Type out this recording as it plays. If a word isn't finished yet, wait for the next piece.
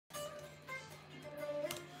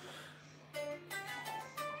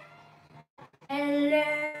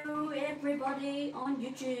everybody on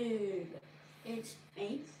YouTube. It's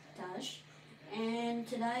me, Taj, and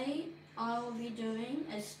today I'll be doing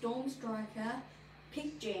a Stormstriker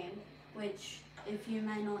pick jam, which, if you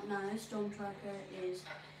may not know, Stormstriker is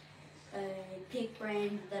a pick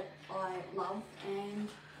brand that I love, and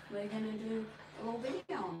we're going to do a little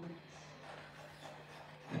video on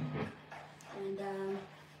it. And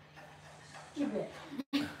give it.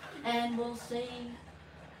 And we'll see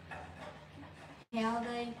how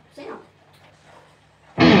they sound.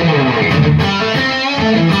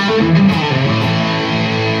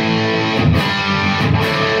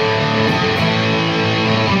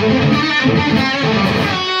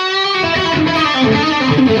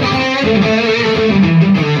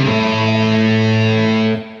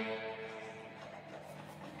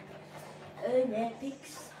 They're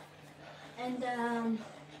picks, and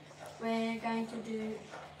we're going to do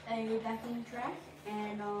a backing track,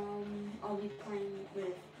 and I'll be playing with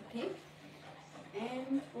the pick,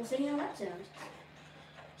 and we'll see how that sounds.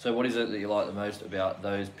 So what is it that you like the most about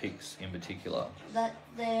those picks in particular? That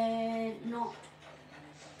they're not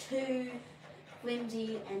too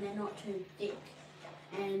flimsy and they're not too thick,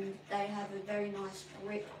 and they have a very nice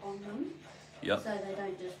grip on them. Yep. So they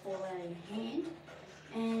don't just fall out of your hand,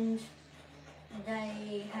 and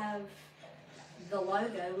they have the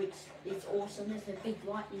logo, which is awesome. It's a big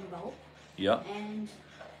lightning bolt. Yep. And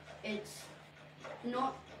it's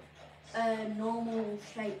not a normal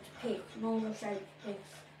shaped pick. Normal shaped picks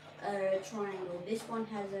are a triangle. This one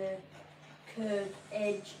has a curved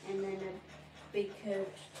edge and then a big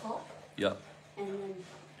curved top. Yep. And then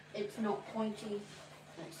it's not pointy.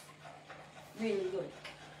 It's really good.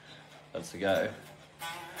 That's the go.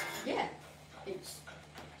 Yeah, it's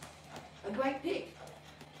a great pick.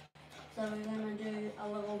 So we're going to do a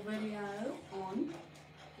little video on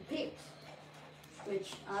the picks,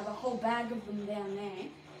 which I have a whole bag of them down there,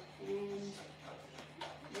 and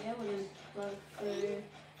yeah, we're going to go through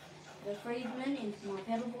the Friedman into my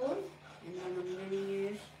pedal board, and then I'm going to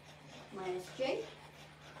use my SG,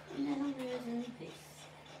 and then I'm using this.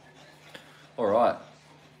 Alright.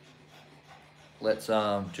 Let's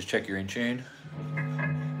just check you're in tune.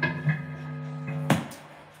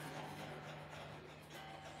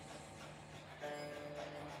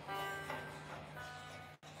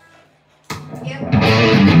 Yep.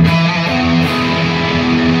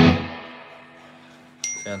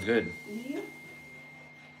 Sounds good. Yep.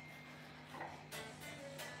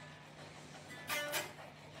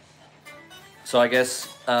 So I guess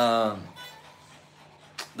the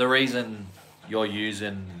reason you're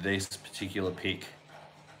using this particular pick,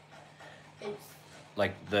 It's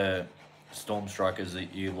like the Stormstrikers,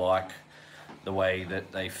 that you like the way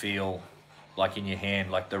that they feel like in your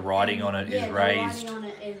hand, like the writing on it is raised. The writing on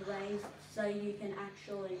it is raised, so you can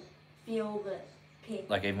actually feel the pick.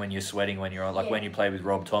 Like even when you're sweating, when you're on, like when you play with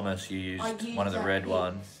Rob Thomas, you used one of the red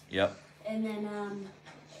ones. Yep. And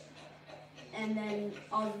then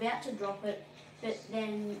I was about to drop it, but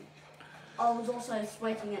then I was also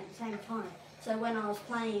sweating at the same time. So when I was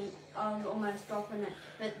playing, I was almost dropping it,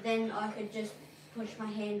 but then I could just push my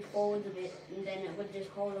hand forwards a bit, and then it would just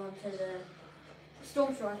hold on to the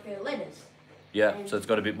Stormstriker letters. Yeah, so it's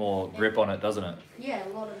got a bit more grip on it, doesn't it? Yeah, a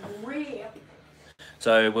lot of grip.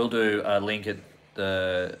 So we'll do a link at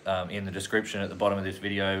the in the description at the bottom of this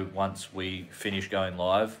video once we finish going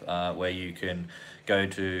live, where you can go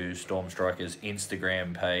to Stormstriker's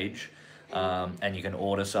Instagram page, and you can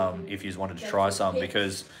order some if you wanted to try some,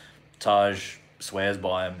 because Taj swears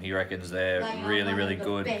by them. He reckons they're really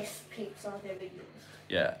good. Best picks I've ever used.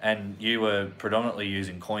 Yeah, and you were predominantly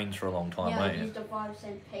using coins for a long time, weren't you? I used a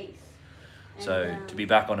 5-cent piece. So And, to be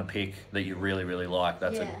back on a pick that you really like,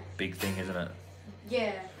 that's a Yeah. big thing, isn't it?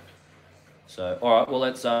 Yeah. So all right, well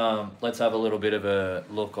let's have a little bit of a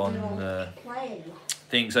look on the Play.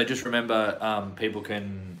 thing. So just remember, people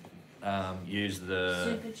can use the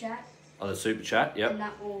Super chat. the super chat. Yep. And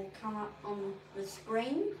that will come up on the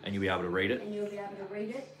screen. And you'll be able to read it. And you'll be able to read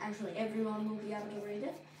it. Actually, everyone will be able to read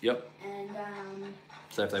it. Yep. And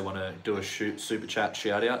So if they want to do a super chat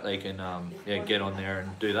shout out, they can get on there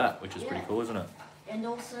and do that, which is pretty cool, isn't it? And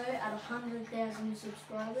also at 100,000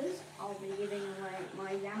 subscribers, I'll be giving away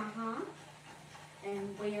my Yamaha,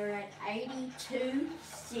 and we are at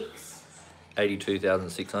 82,600.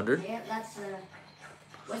 82,600. Yeah,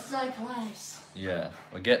 we're so close. Yeah,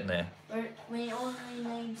 we're getting there. We only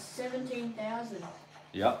need 17,000.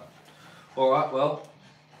 Yep. All right, well,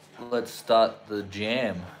 let's start the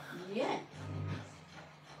jam. Yeah.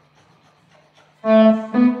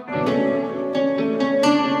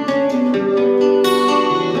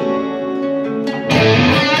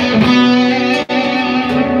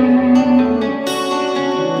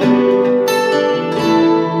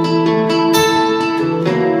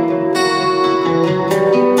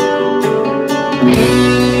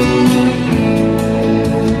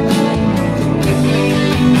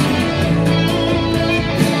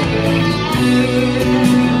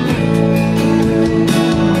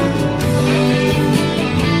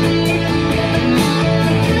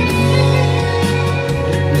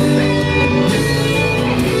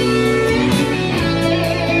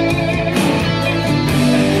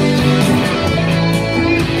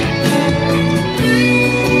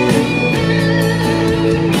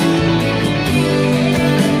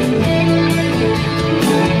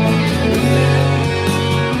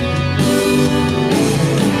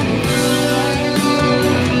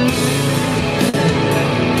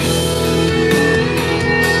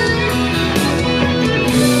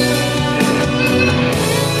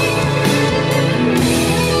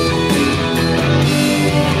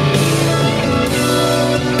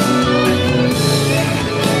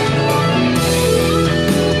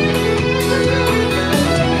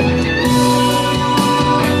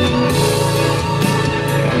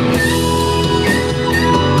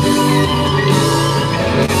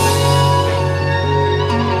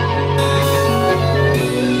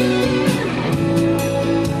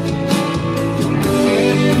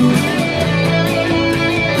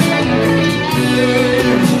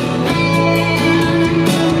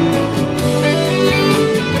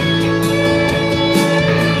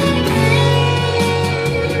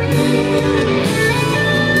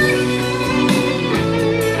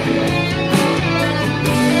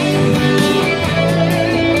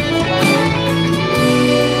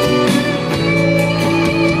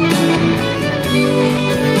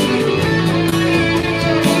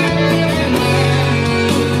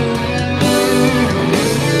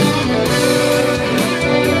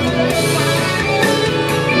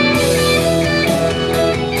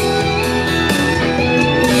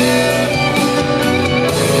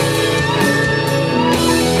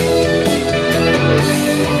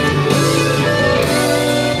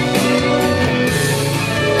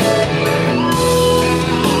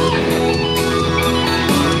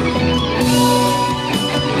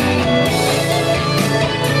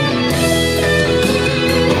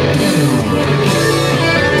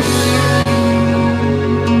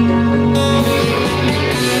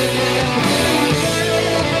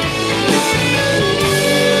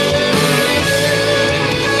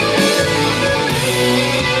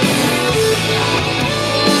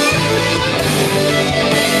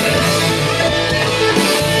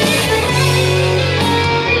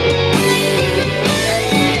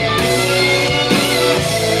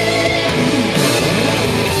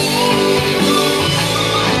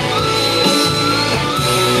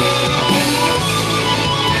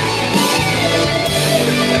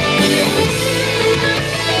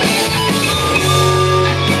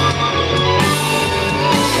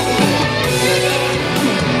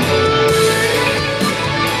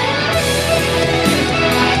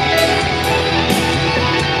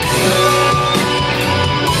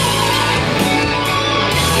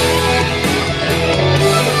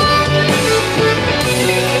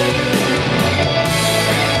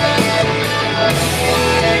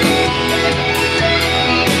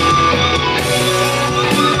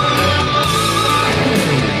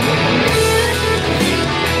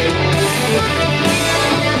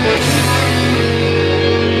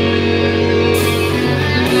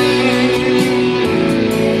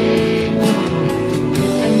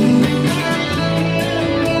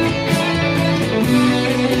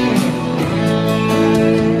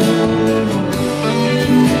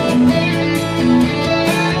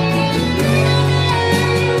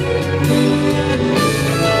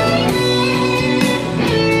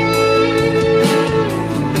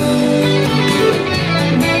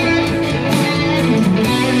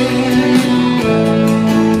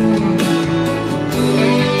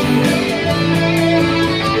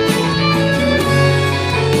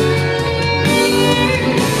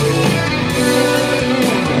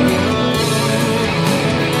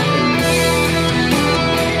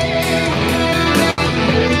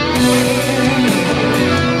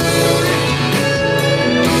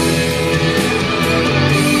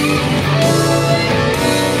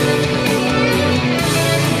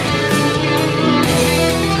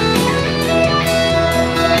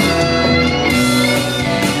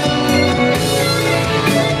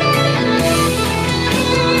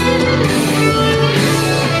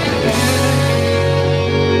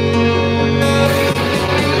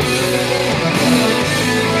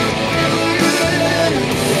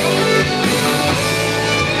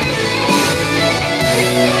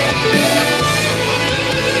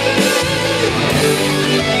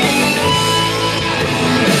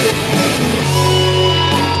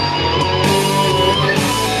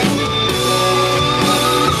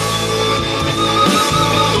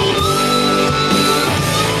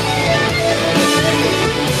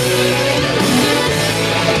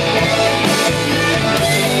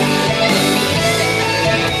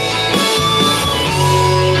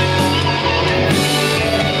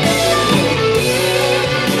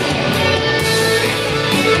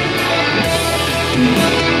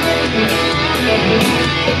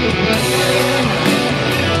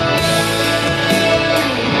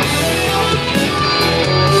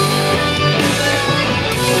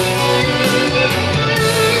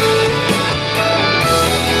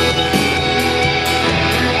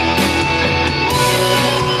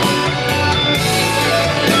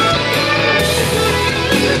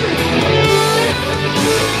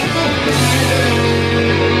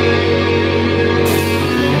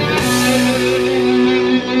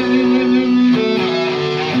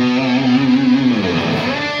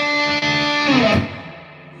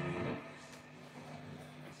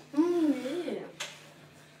 Yeah.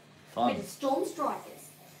 Fun. With the Stormstrikers.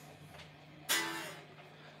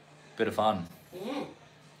 Bit of fun. Yeah.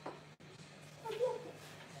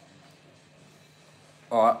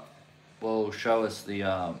 Alright. Well, show us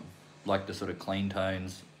the like the sort of clean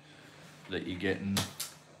tones that you're getting.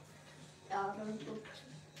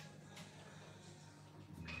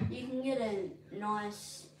 You can get a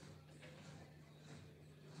nice.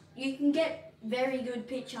 You can get very good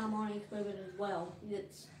pitch harmonics with it as well.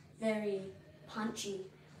 It's very punchy.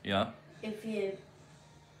 Yeah. If you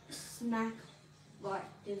smack like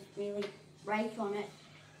just really rake on it,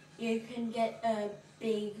 you can get a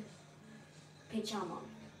big pitch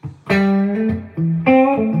harmonic.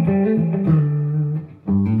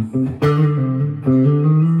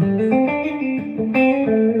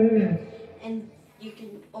 And you can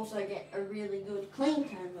also get a really good clean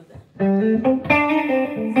tone with it.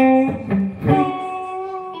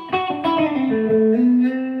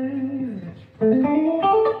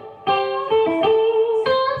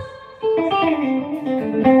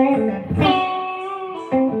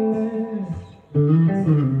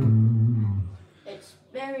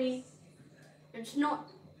 It's not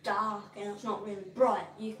dark and it's not really bright.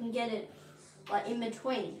 You can get it like in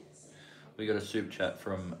between. We got a soup chat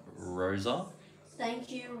from Rosa.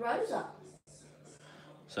 Thank you, Rosa.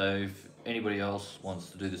 So if anybody else wants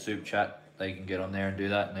to do the soup chat, they can get on there and do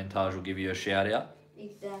that, and then Taj will give you a shout out.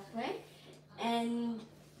 Exactly. And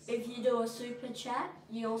if you do a super chat,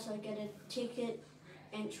 you also get a ticket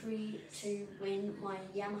entry to win my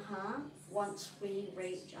Yamaha once we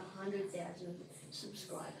reach 100,000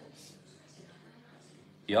 subscribers.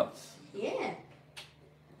 Yep. Yeah.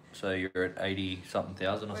 So you're at 80 something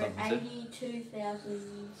thousand or We're something? at you said?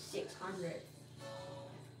 82,600.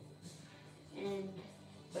 And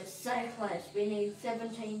we're so close. We need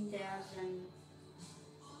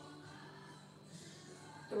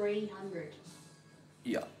 17,300.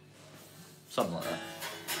 Yeah. Something like that.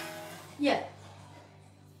 Yeah.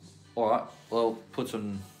 Alright, well, put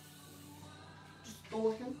some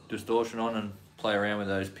Distortion. on and play around with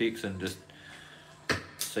those picks and just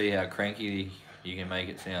see how cranky you can make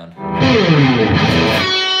it sound.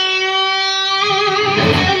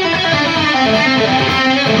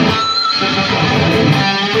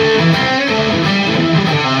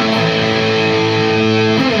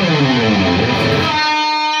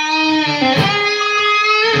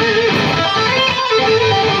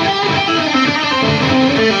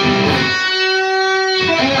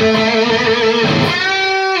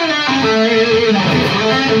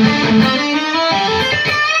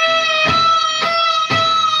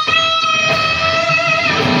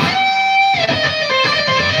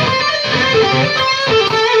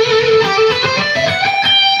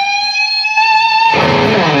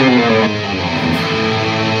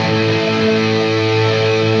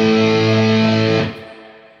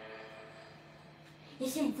 It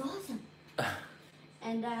sounds awesome.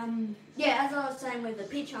 And yeah, as I was saying with the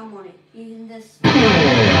pitch harmonic, you can just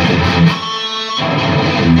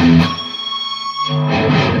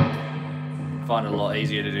Find it a lot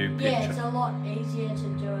easier to do pitch yeah, it's a lot easier to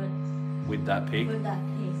do it with that pick. with that pick.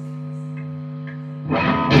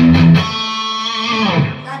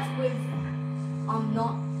 That's with I'm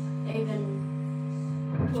not even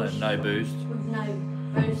So pushed no boost. with no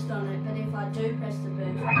boost on it, but if I do press the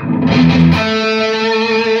boost,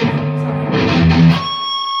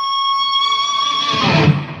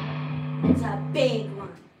 it's a big one.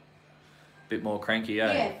 Bit more cranky,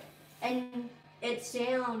 eh? Yeah, and it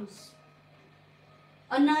sounds.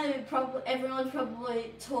 I know everyone's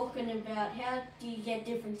probably talking about how do you get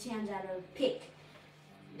different sounds out of a pick.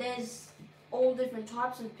 There's all different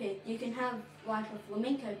types of pick. You can have like a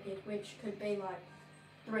flamenco pick, which could be like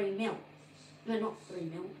 3 mil. No, not 3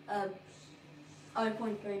 mil.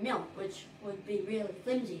 0.3 mil, which would be really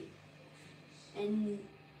flimsy, and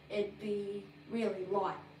it'd be really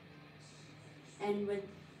light. And with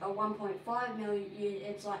a 1.5 mil,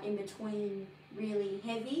 it's like in between really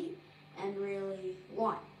heavy and really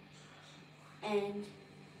light. And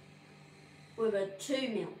with a 2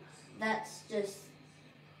 mil, that's just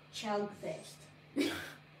chug fest.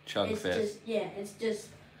 Chug it's fest. just it's just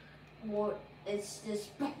it's just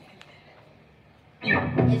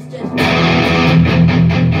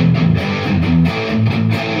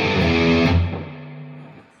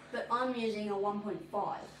but I'm using a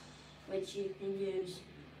 1.5, which you can use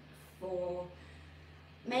for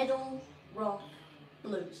metal, rock,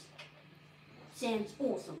 blues. Sounds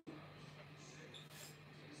awesome.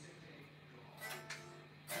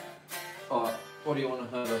 What do you want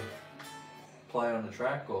to have a play on the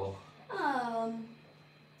track, or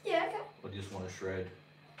Yeah, okay. or do you just want to shred?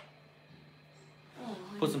 Oh,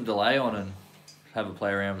 Put some delay on and have a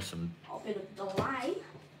play around with some. a bit of delay.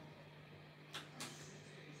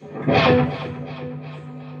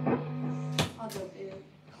 I'll do a bit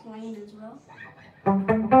of clean as well.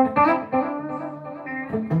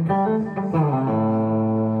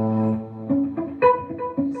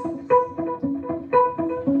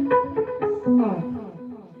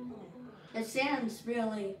 It sounds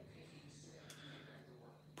really.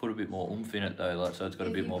 Put a bit more oomph in it though, like so it's got a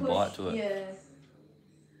If bit you more push, bite to it. Yeah.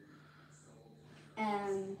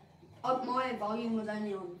 My volume was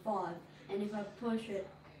only on 5, and if I push it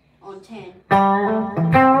on 10.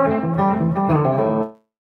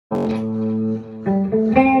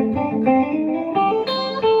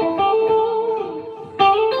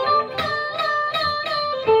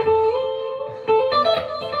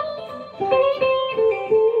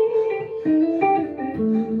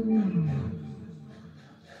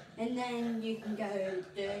 And then you can go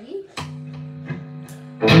dirty.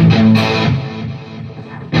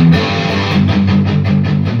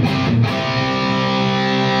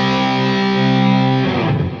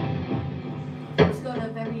 It's got a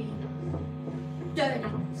very dirty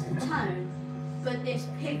tone, but this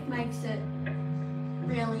pick makes it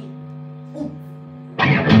really oomph.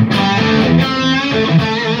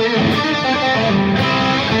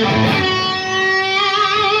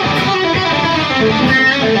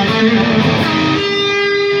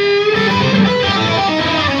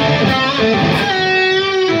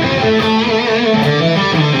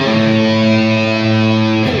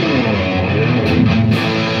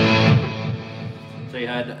 So you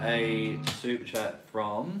had a super chat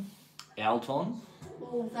from Alton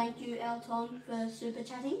Well, thank you, Elton, for super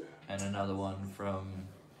chatting. and another one from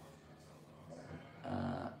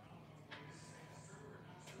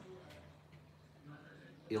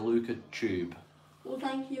Iluka Tube. Well,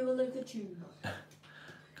 thank you, Aluka Tube.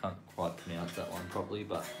 Can't quite pronounce that one properly,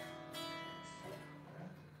 but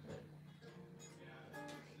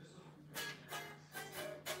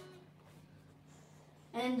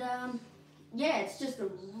And yeah, it's just a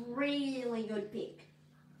really good pick.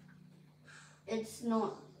 It's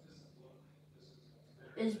not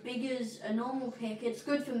as big as a normal pick. It's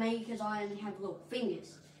good for me because I only have little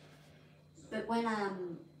fingers. But when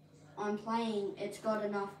I'm playing, it's got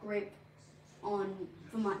enough grip for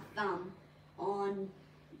my thumb on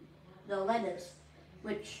the letters,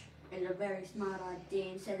 which is a very smart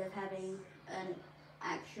idea instead of having an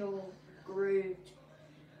actual grooved,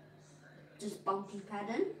 just bumpy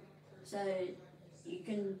pattern. So you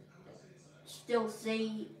can still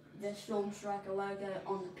see the Stormstriker logo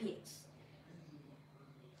on the picks.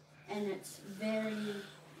 And it's very,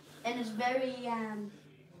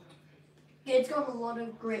 it's got a lot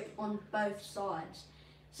of grip on both sides.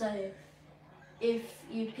 So if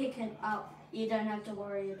you pick it up, you don't have to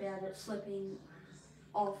worry about it slipping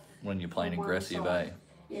off. when you're playing on one aggressive, side.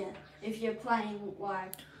 Yeah, if you're playing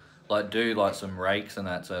Like do like some rakes and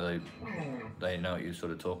that, so they know what you're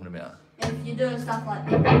sort of talking about. if you're doing stuff like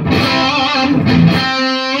this.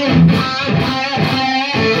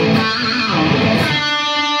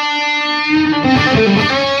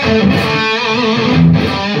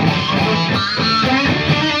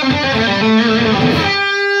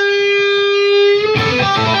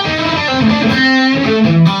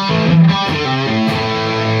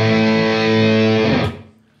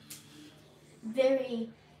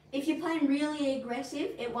 If you're playing really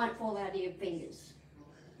aggressive, it won't fall out of your fingers,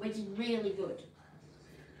 which is really good.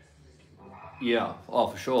 Yeah, oh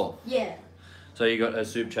for sure. Yeah. So you got a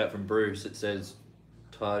super chat from Bruce. It says,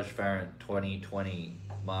 Taj Farrant 2020,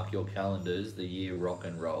 mark your calendars, the year rock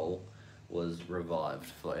and roll was revived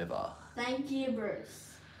forever. Thank you,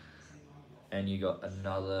 Bruce. And you got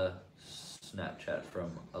another Snapchat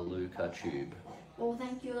from Aluka Tube. Well,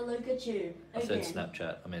 thank you, Aluka Tube. I said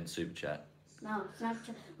Snapchat, I meant super chat. No,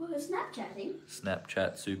 Snapchat. Well, we're Snapchatting.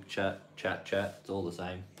 Snapchat, super chat, chat, it's all the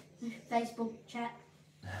same. Facebook chat.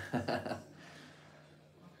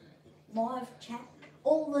 Live chat.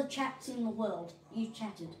 All the chats in the world. You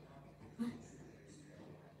chatted.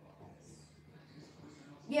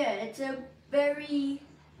 Yeah, it's a very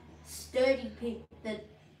sturdy pick that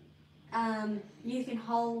you can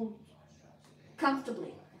hold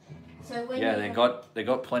comfortably. So when Yeah, they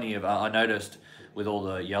got plenty of. I noticed with all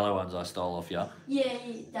the yellow ones I stole off you. Yeah,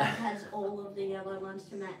 that has all of the yellow ones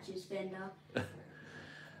to match his fender.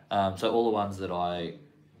 So all the ones that I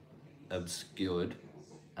obscured,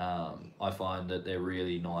 I find that they're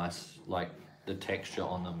really nice. Like the texture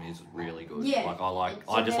on them is really good. Yeah, Like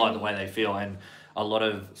I just like the way they feel, and a lot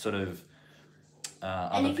of sort of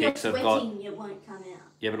And other if you're picks have sweating, got. it won't come out.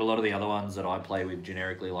 Yeah, but a lot of the other ones that I play with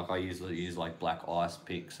generically, like I usually use like black ice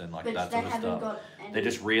picks and like But that they sort of haven't stuff. got any. They're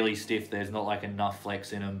just really stiff. There's not like enough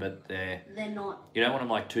flex in them, but They're not. you don't want them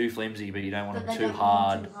like too flimsy, but you don't want But them they too don't want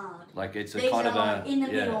hard. them too hard. Like it's a These kind of are a in the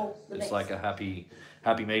middle, the it's best. like a happy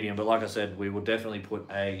medium. But like I said, we will definitely put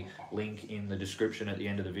a link in the description at the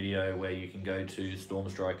end of the video where you can go to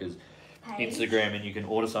Stormstriker's Page. Instagram and you can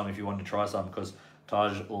order some if you want to try some, because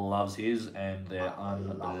Taj loves his and they're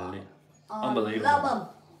unbelievable. Love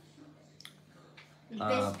them.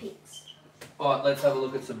 Best picks. All right, let's have a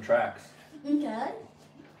look at some tracks. Okay.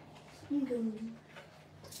 New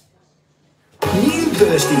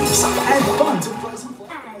Bursties. Add fun to Pleasant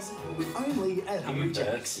Flowers with only 800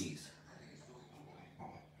 jacks. Bursties.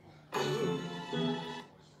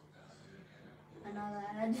 Another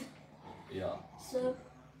ad. Yeah. So,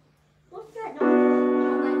 what's that Is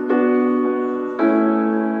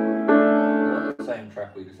that the same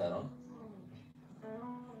track we just had on?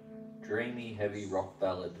 Dreamy heavy rock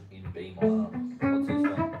ballad in B minor. What's this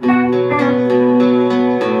one?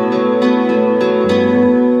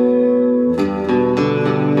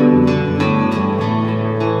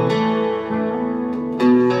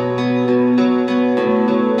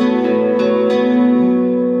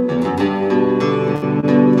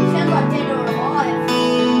 Sounds like Dead or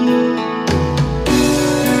Alive.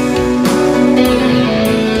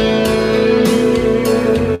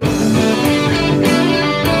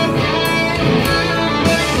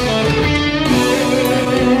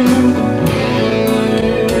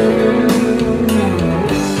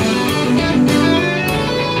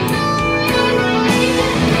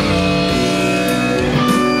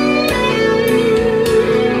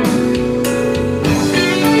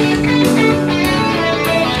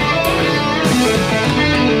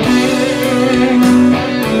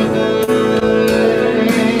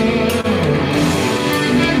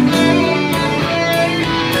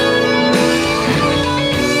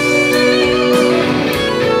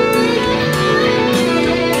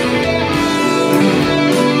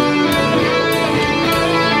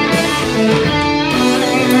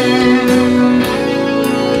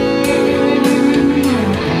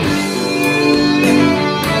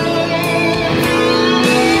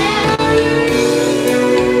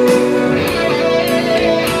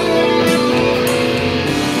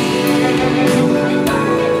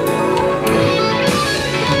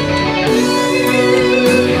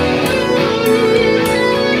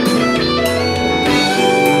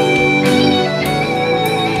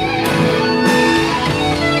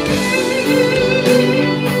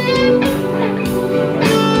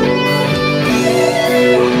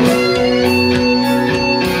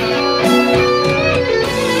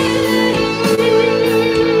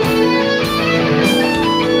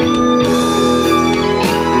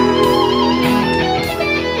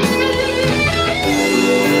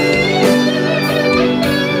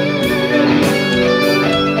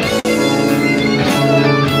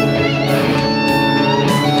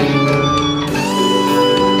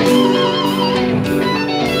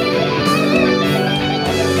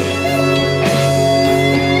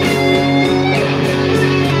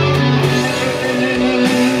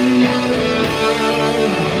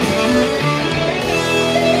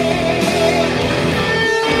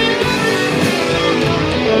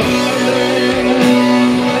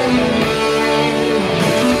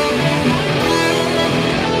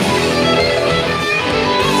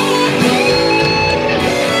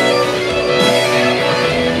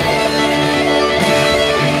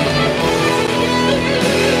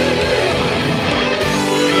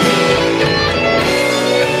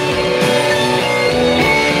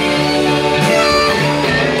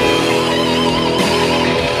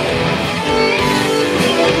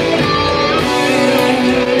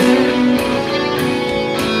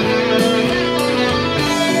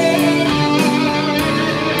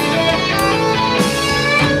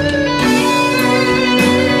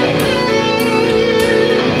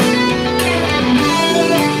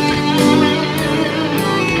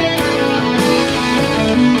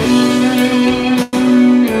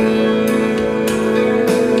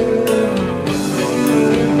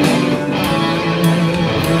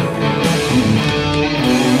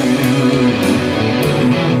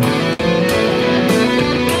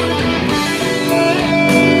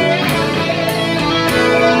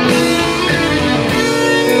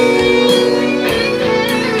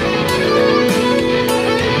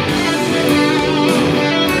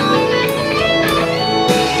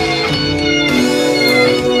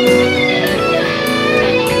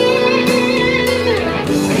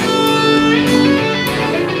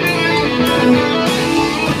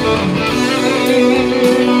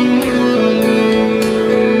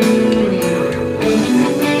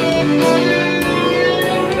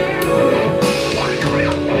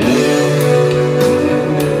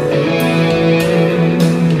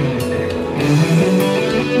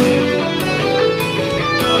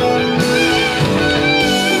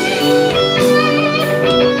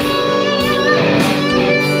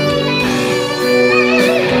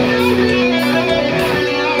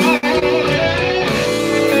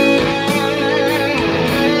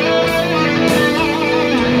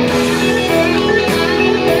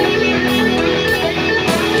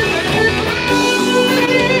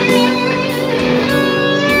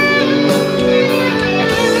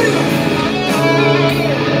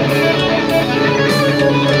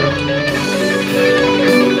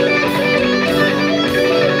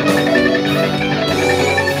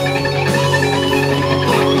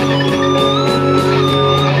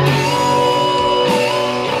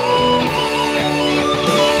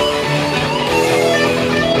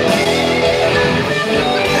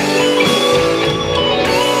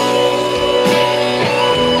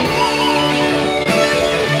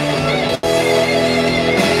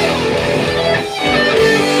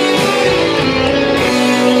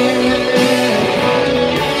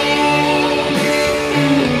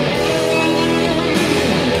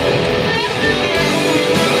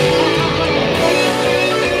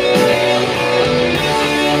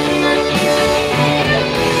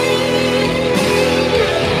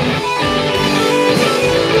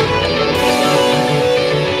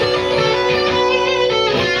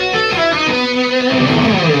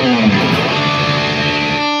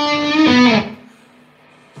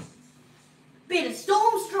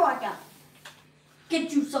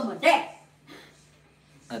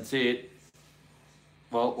 That's it.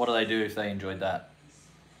 Well, what do they do if they enjoyed that?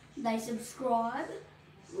 They subscribe,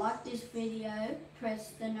 like this video,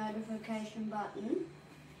 press the notification button,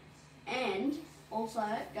 and also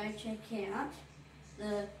go check out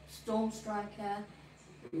the Stormstriker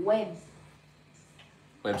website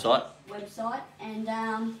and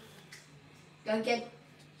go get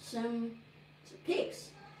some pics.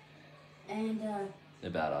 And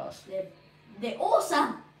They're badass. they're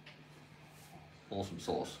awesome. Awesome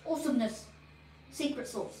sauce. Awesomeness. Secret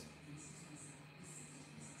sauce.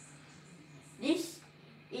 This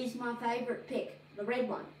is my favourite pick, the red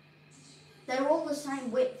one. They're all the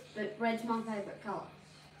same width, but red's my favourite colour.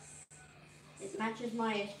 It matches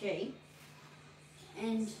my SG,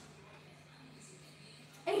 and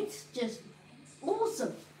it's just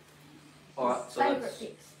awesome. Alright, so Favourite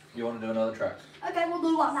picks. you want to do another track? Okay, we'll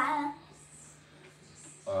do one there.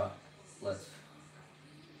 Alright,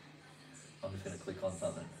 I'm just going to click on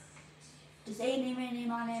something. Just eeny, meeny,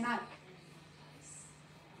 miny, moe.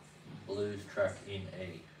 Blues track in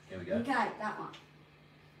E. Here we go. Okay, that one.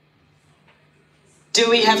 Do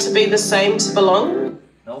we have to be the same to belong?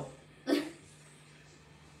 No?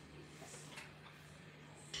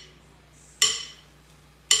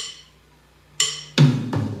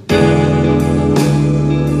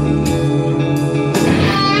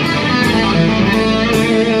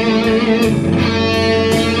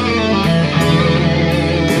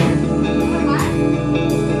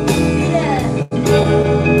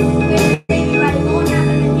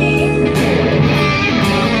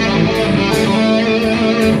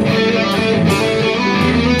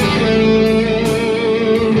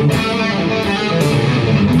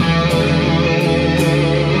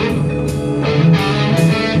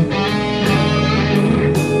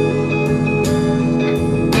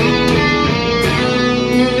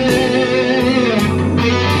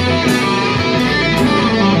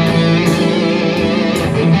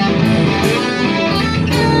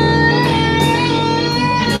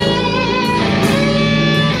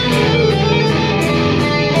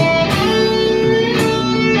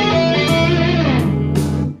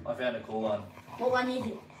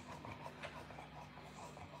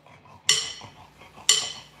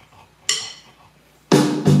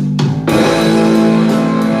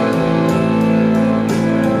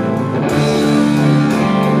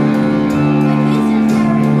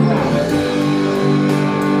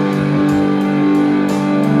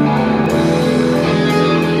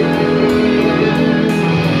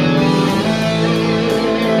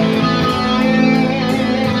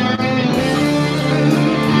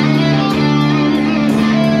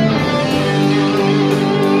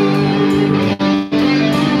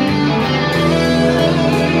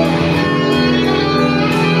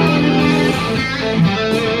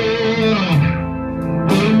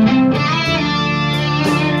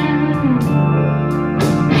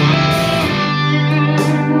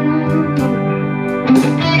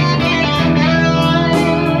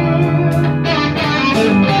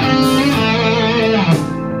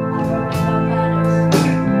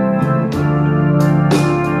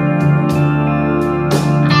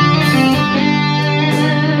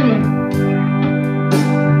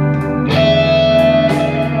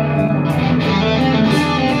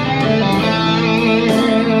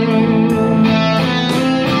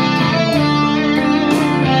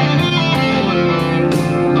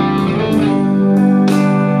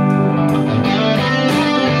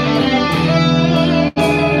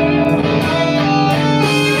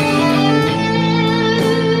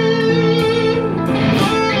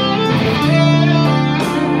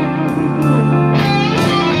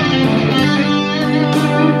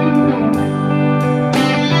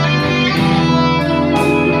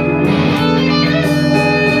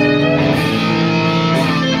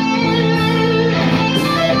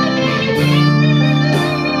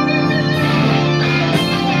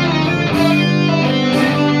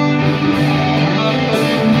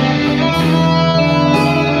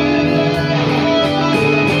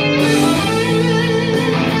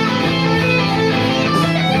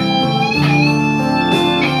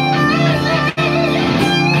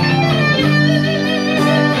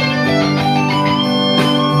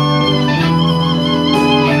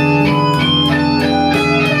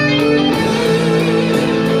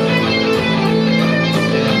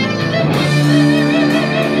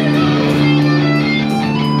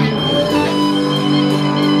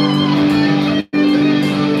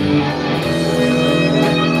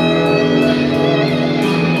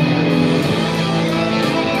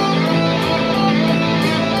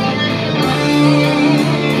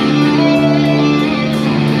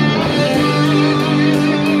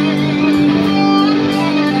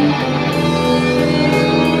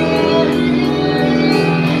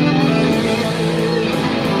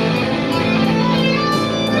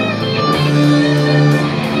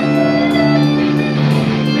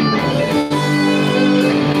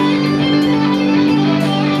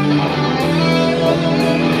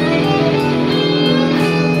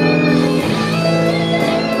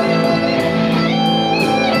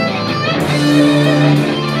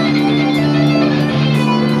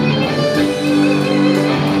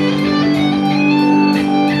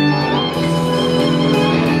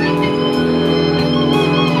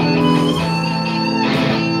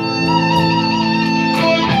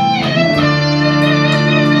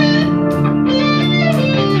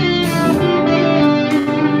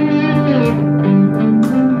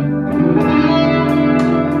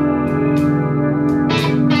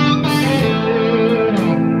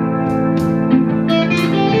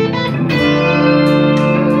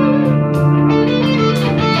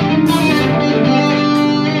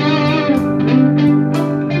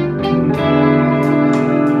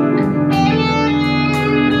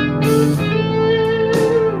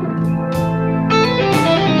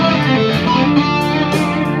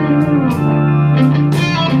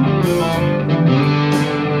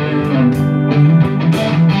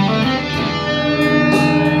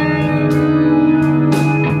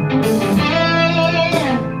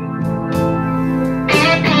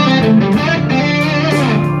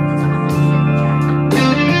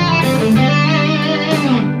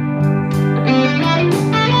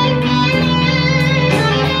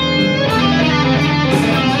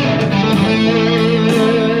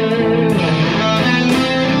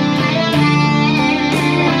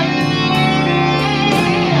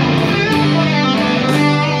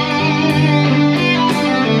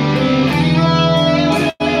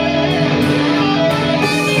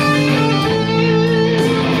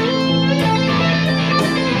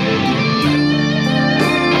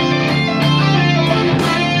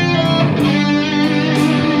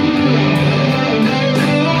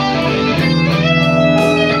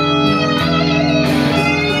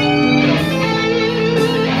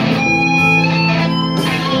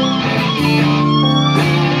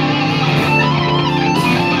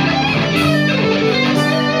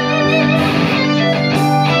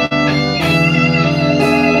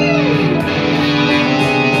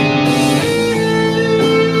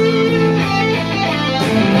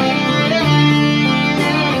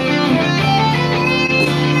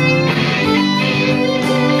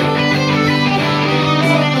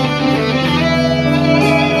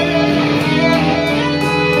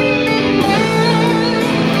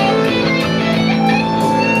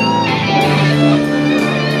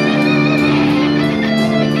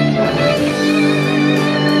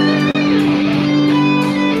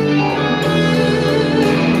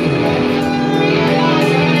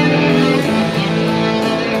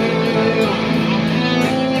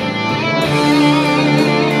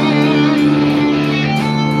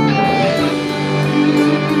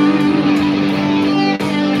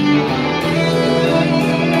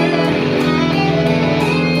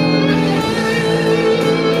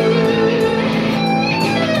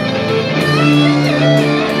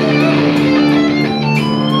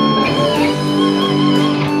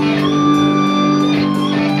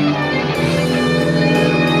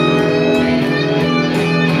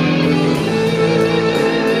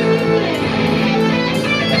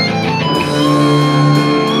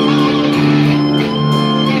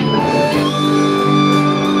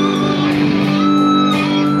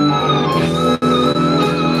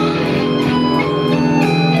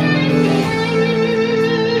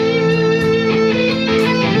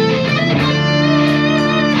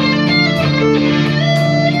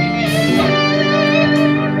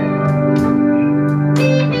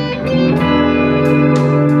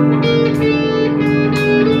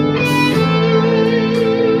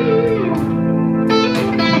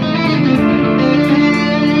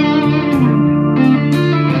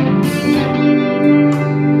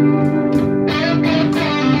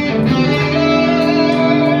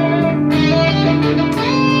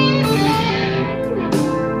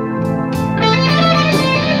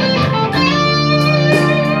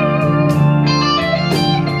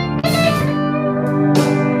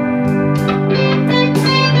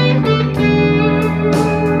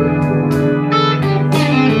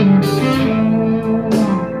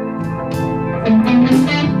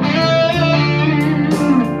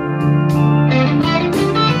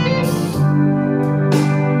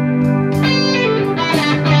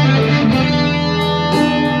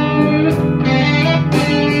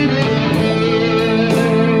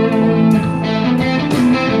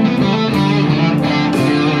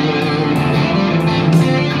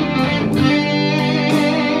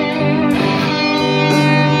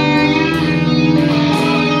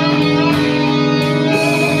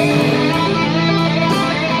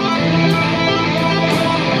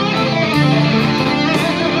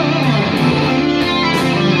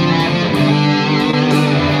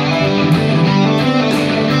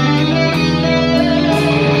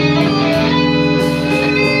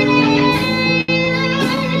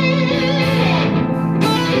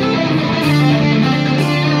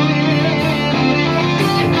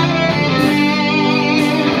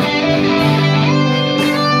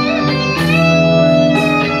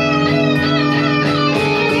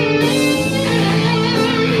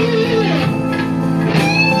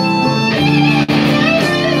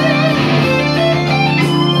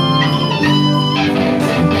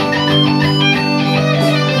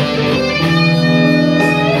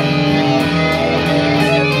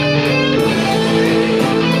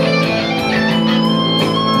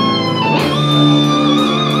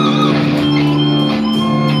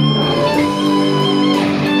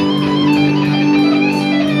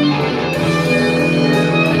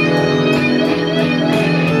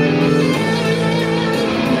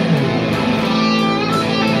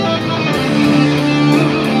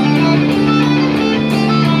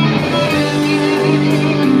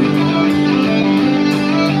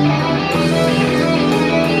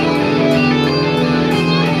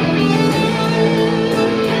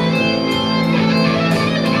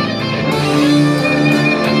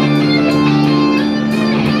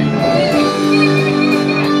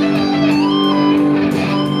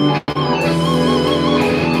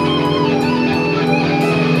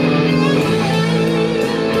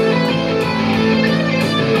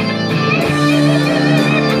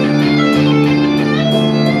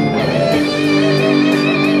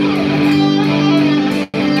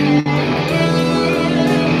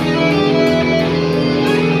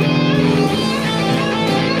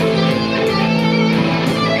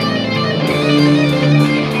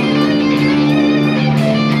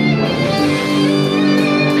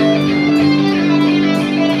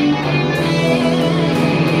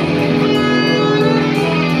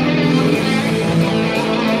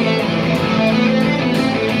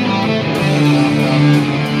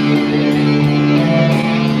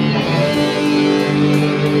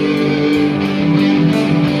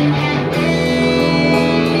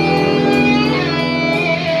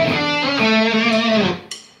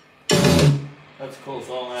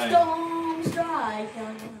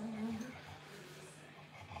 Stormstriker.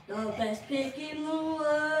 The best pick in the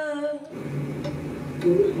world.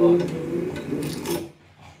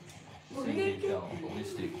 See, going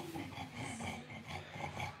ballistic.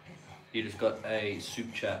 You just got a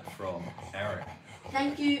soup chat from Aaron.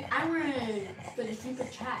 Thank you, Aaron, for the super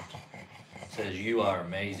chat. Says you are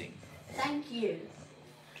amazing. Thank you.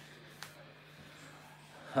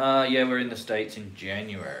 Yeah, we're in the States in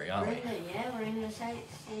January, aren't we? We're in the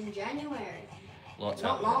States in January. Lots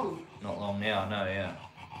Not happening. long. Not long now, no, yeah.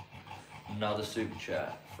 Another super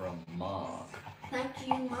chat from Mark. Thank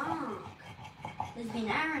you, Mark. There's been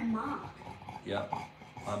Aaron, Mark. Yep,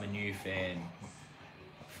 I'm a new fan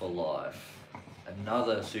for life.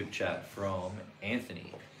 Another super chat from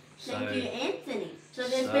Anthony. Thank you, Anthony. So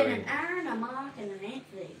there's been an Aaron, a Mark, and an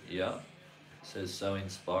Anthony. Yeah. Says so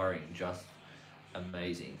inspiring, just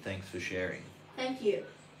amazing. Thanks for sharing. Thank you.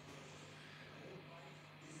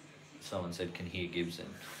 Someone said can hear Gibson.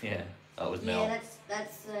 Yeah, that was Yeah, Mel.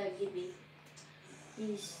 that's Gibby.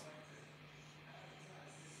 He's.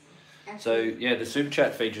 So yeah, the super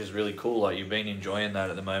chat feature is really cool. Like you've been enjoying that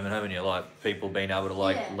at the moment, haven't you? Like people being able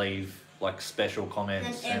to leave like special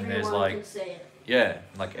comments, and there's like can see it. yeah,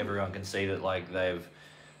 like everyone can see that like they've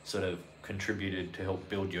sort of contributed to help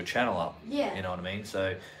build your channel up. Yeah. You know what I mean?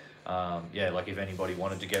 So yeah, like if anybody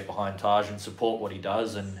wanted to get behind Taj and support what he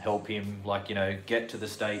does and help him, like, you know, get to the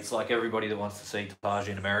States, like everybody that wants to see Taj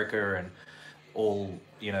in America and all,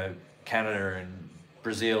 you know, Canada and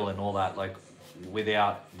Brazil and all that, like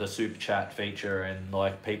without the super chat feature and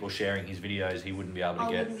like people sharing his videos, he wouldn't be able to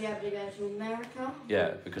I get. wouldn't be able to go to America.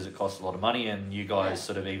 Yeah, because it costs a lot of money, and you guys Yeah.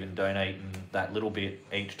 sort of even donating that little bit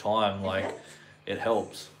each time, like it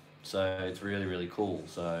helps. So it's really, really cool.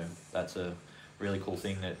 So that's a really cool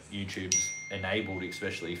thing that YouTube's enabled,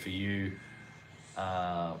 especially for you.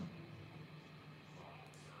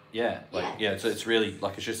 Yeah, so it's really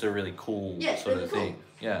like it's just a really cool it's sort really of thing. cool.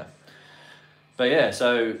 Yeah. But yeah,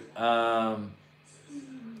 so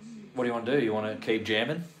what do you want to do? You want to keep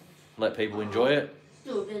jamming, let people enjoy it,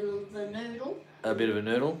 Do a bit of the noodle. a bit of a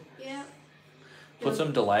noodle. Yeah. Put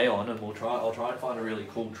some delay on, and I'll try and find a really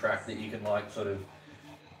cool track that you can like sort of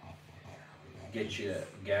get your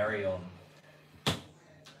Gary on.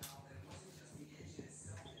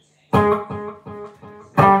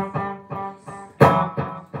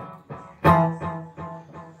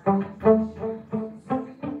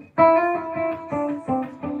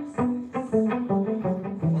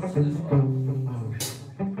 What's this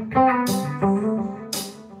one?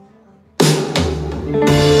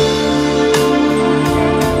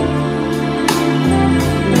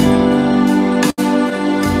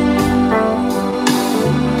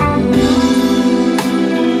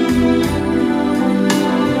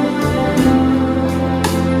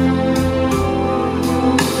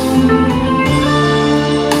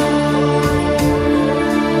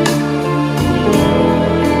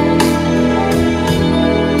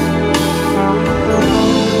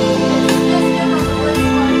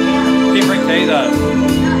 Different key though.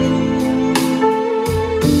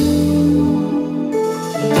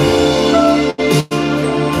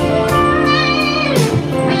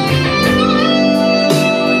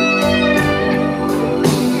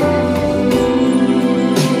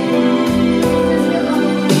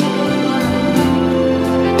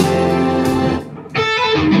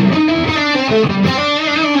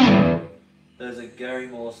 There's a Gary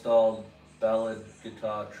Moore style ballad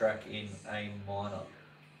guitar track in A minor.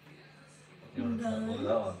 You want to look at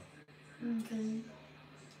that one? Okay.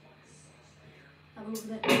 Have a look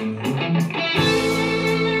at it.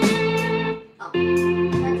 Oh,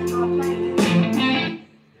 that's a hard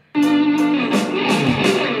plane.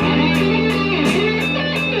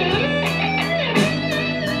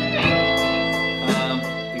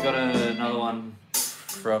 You got another one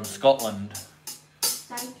from Scotland.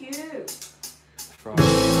 Thank you. From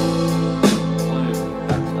Blue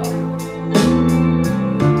Baxter.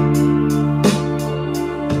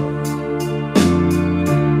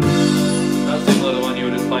 That's similar to the one you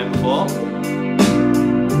were just playing before.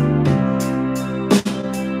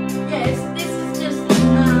 Yes, this is just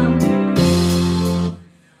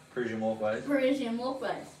Parisian Walkways. Parisian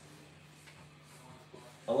walkways.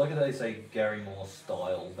 I like how they say Gary Moore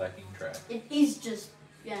style backing track. It is just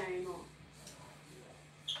Gary Moore.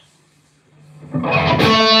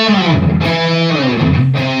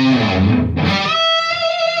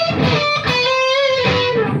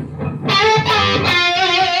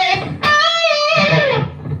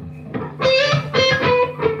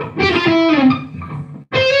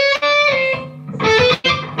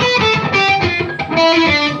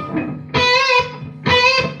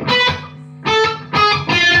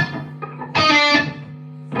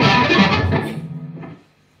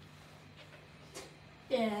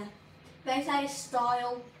 they say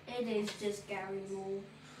style, it is just Gary Moore.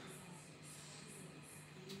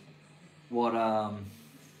 What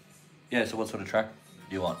yeah, so what sort of track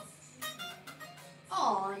do you want?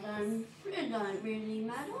 Oh, it don't really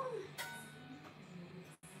matter.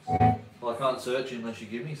 Well, I can't search unless you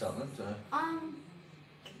give me something, so.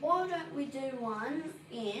 Why don't we do one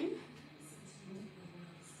in,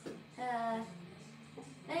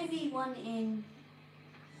 maybe one in,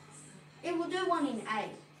 yeah, we'll do one in A.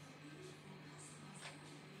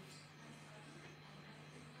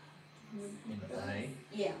 In A?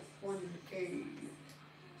 Yeah, one in A.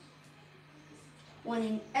 One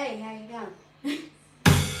in A, how you going?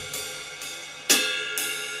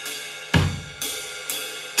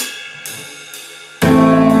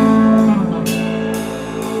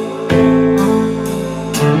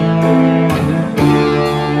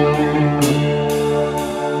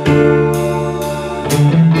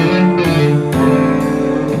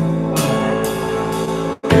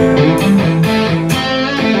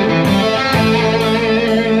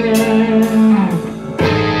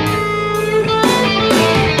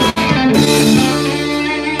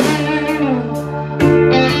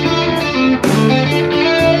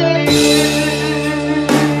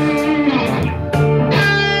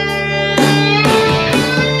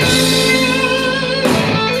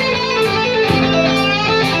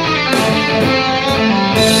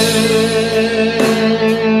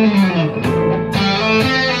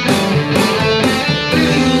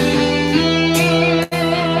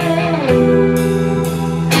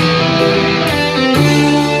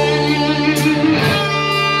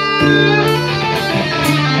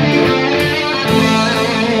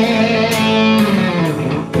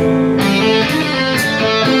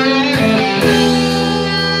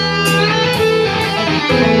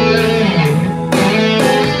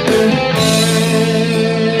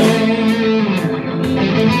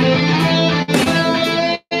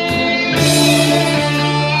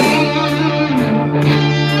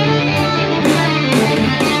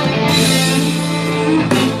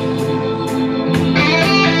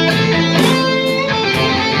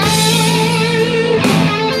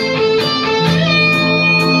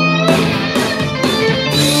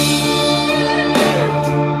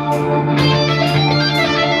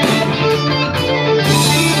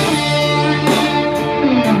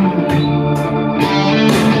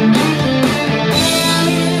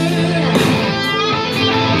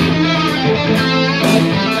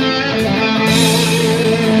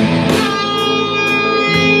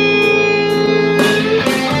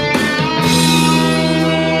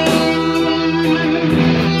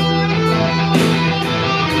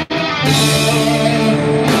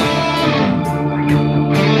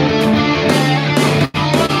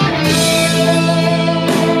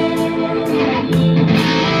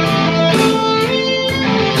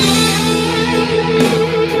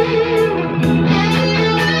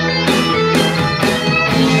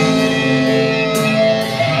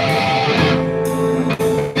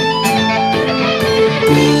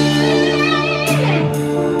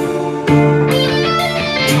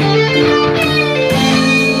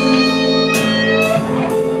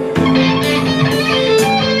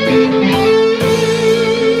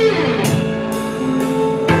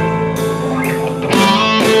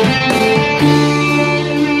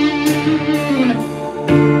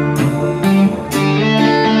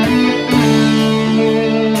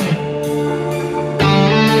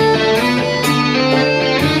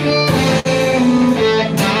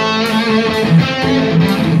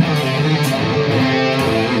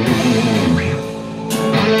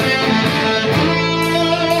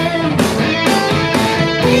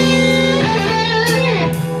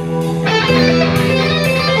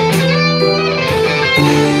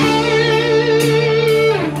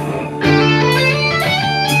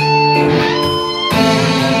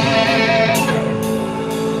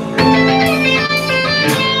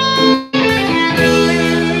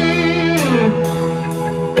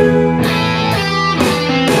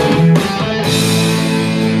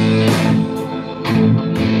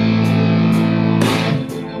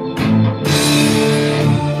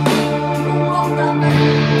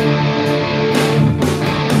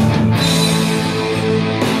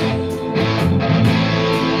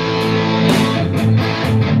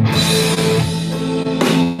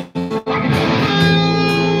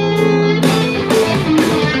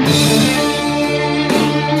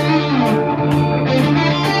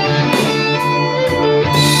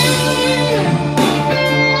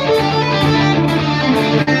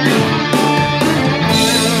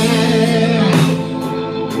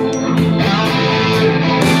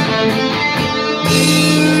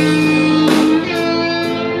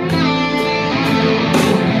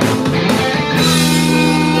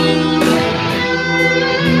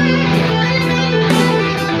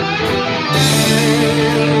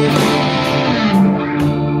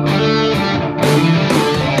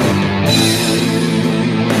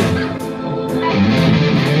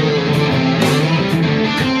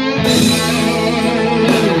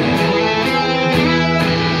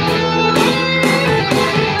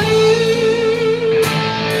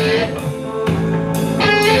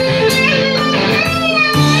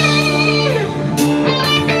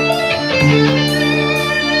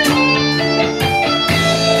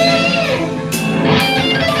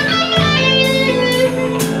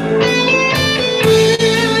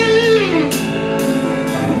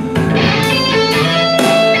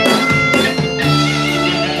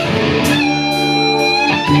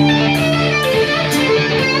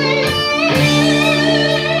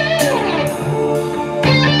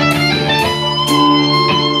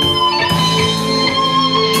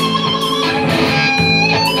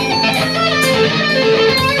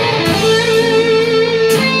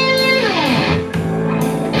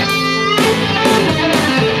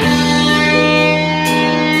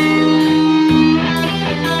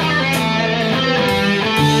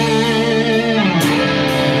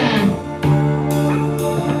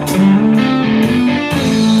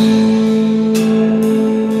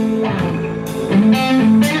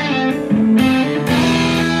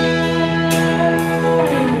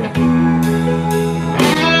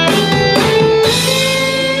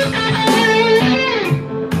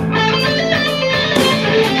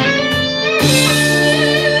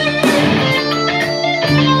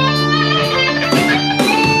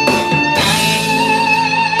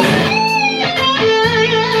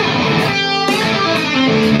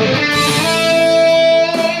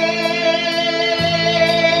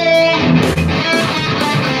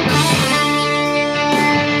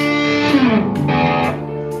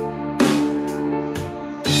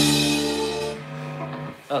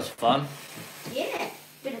 fun. Yeah,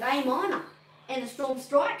 bit of A minor and a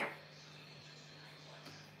Stormstriker.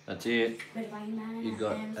 That's it. Bit of A minor. You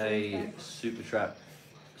got and a Stormstriker.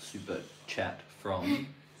 super chat from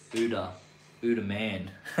Uda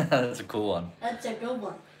Man. That's a cool one. That's a good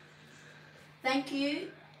one. Thank you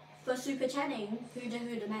for super chatting,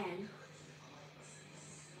 Huda Man.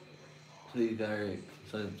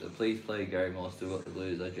 Please play Gary Moore Still Got the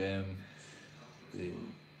Blues. I jam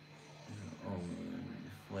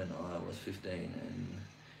when I was 15 and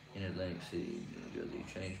in Atlantic City, New Jersey,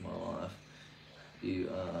 changed my life. You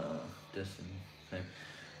are destined.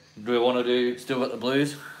 Do we want to do Still Got the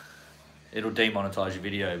Blues? It'll demonetize your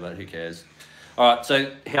video, but who cares? Alright,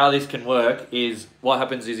 so how this can work is, what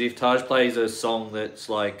happens is if Taj plays a song that's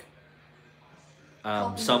like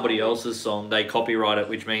somebody else's song, they copyright it,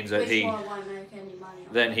 which means that Which one won't make any money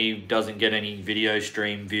on. then he doesn't get any video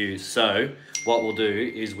stream views. So what we'll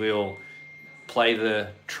do is we'll play the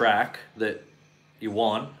track that you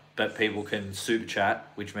want, but people can super chat,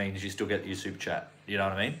 which means you still get your super chat. You know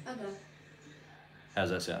what I mean? Okay.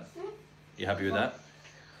 How's that sound? Yeah. You happy with that?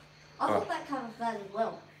 I thought that covered that as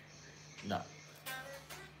well. No.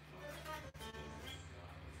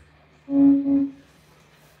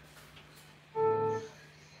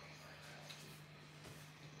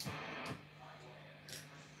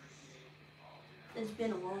 It's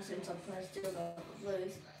been a while since I've played Still Got the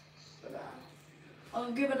Blues. But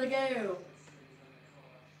I'll give it a go.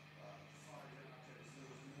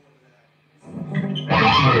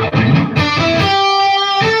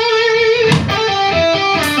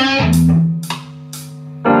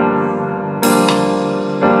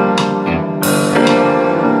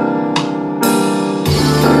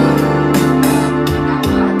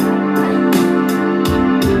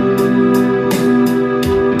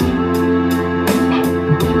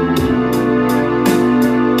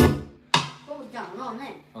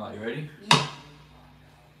 Alright, you ready?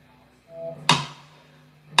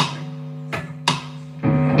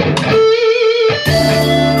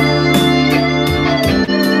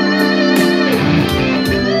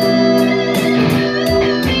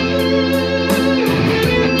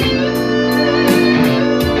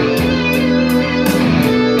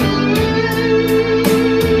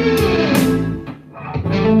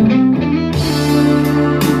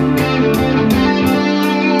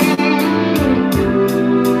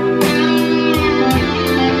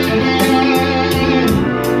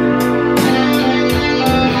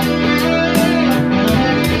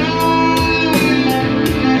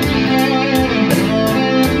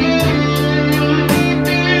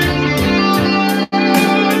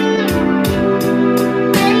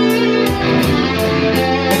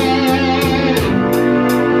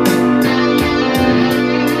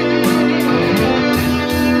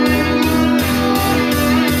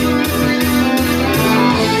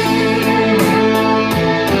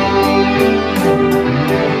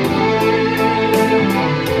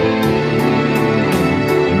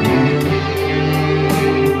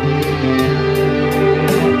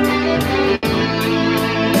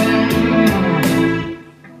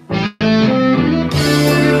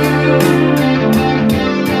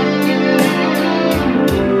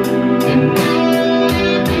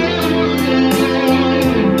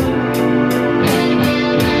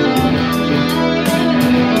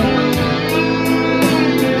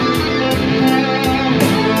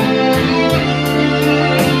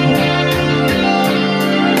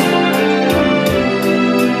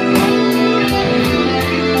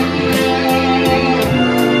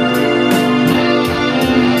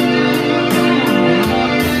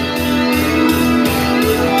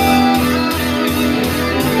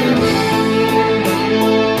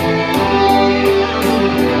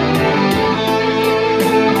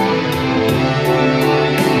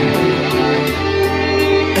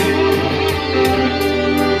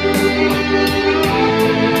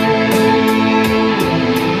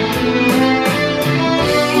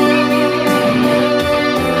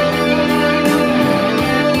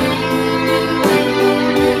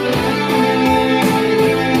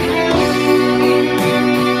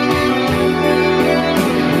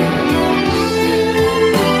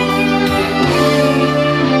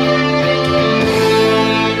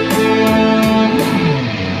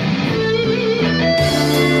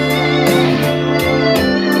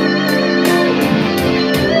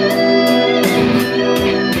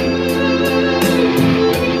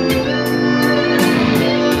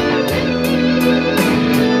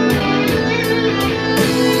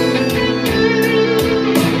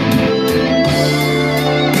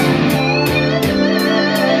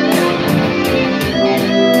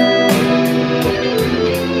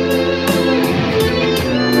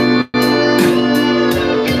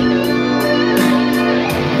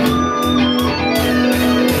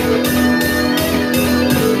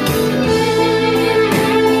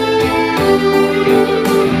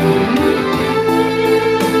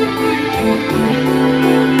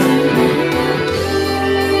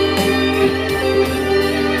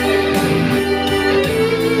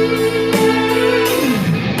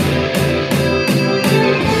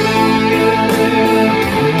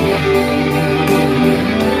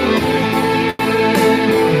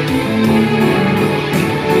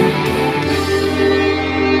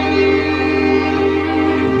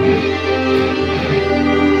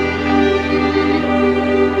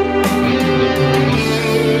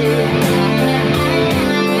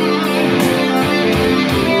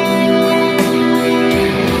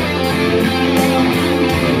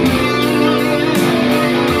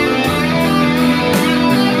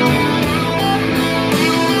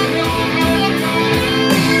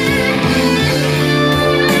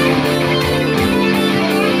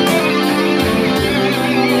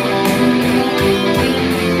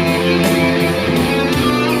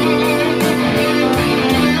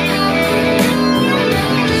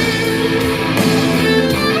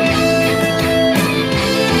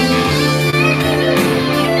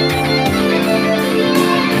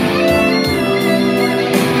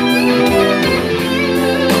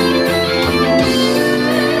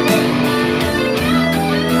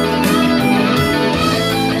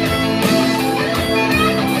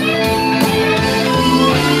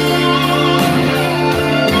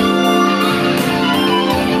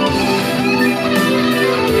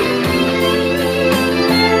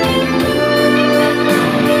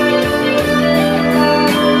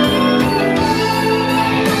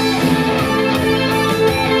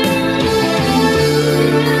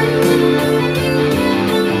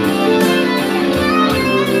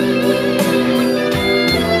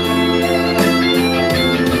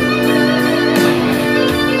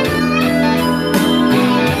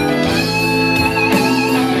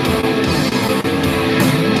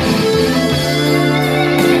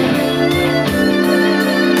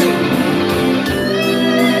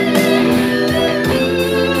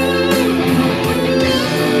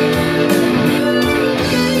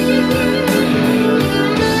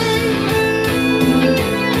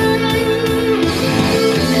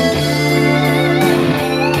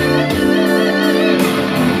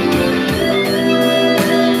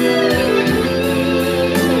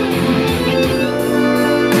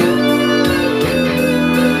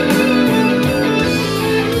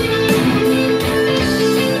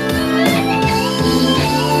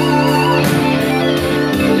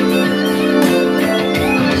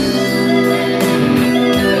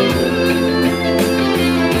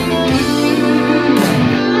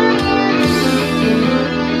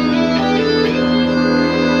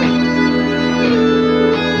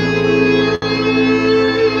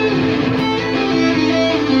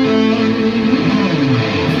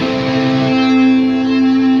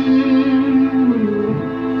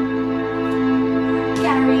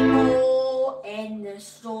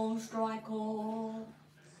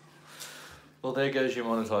 there's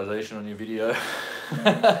your monetization on your video.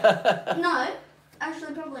 No,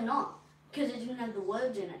 actually probably not, because it didn't have the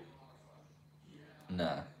words in it.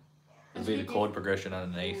 Nah. It'll be the chord progression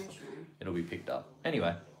underneath. Yeah, sure. It'll be picked up.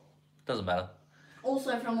 Anyway, doesn't matter.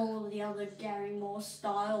 Also from all of the other Gary Moore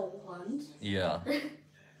style ones. Yeah.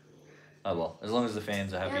 Oh well, as long as the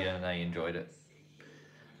fans are happy Yep. and they enjoyed it.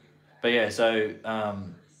 But yeah, so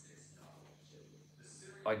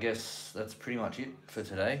I guess that's pretty much it for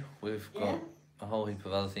today. We've got a whole heap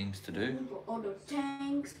of other things to do. We've got all the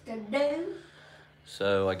tanks to do.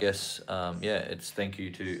 So I guess it's thank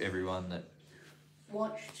you to everyone that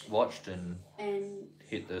watched and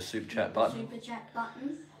hit the super chat button. Super chat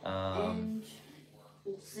button. And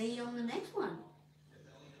we'll see you on the next one.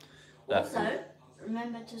 Also,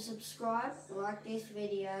 remember to subscribe, like this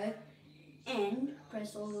video, and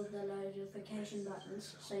press all of the notification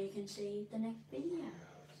buttons so you can see the next video.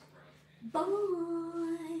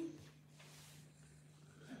 Bye!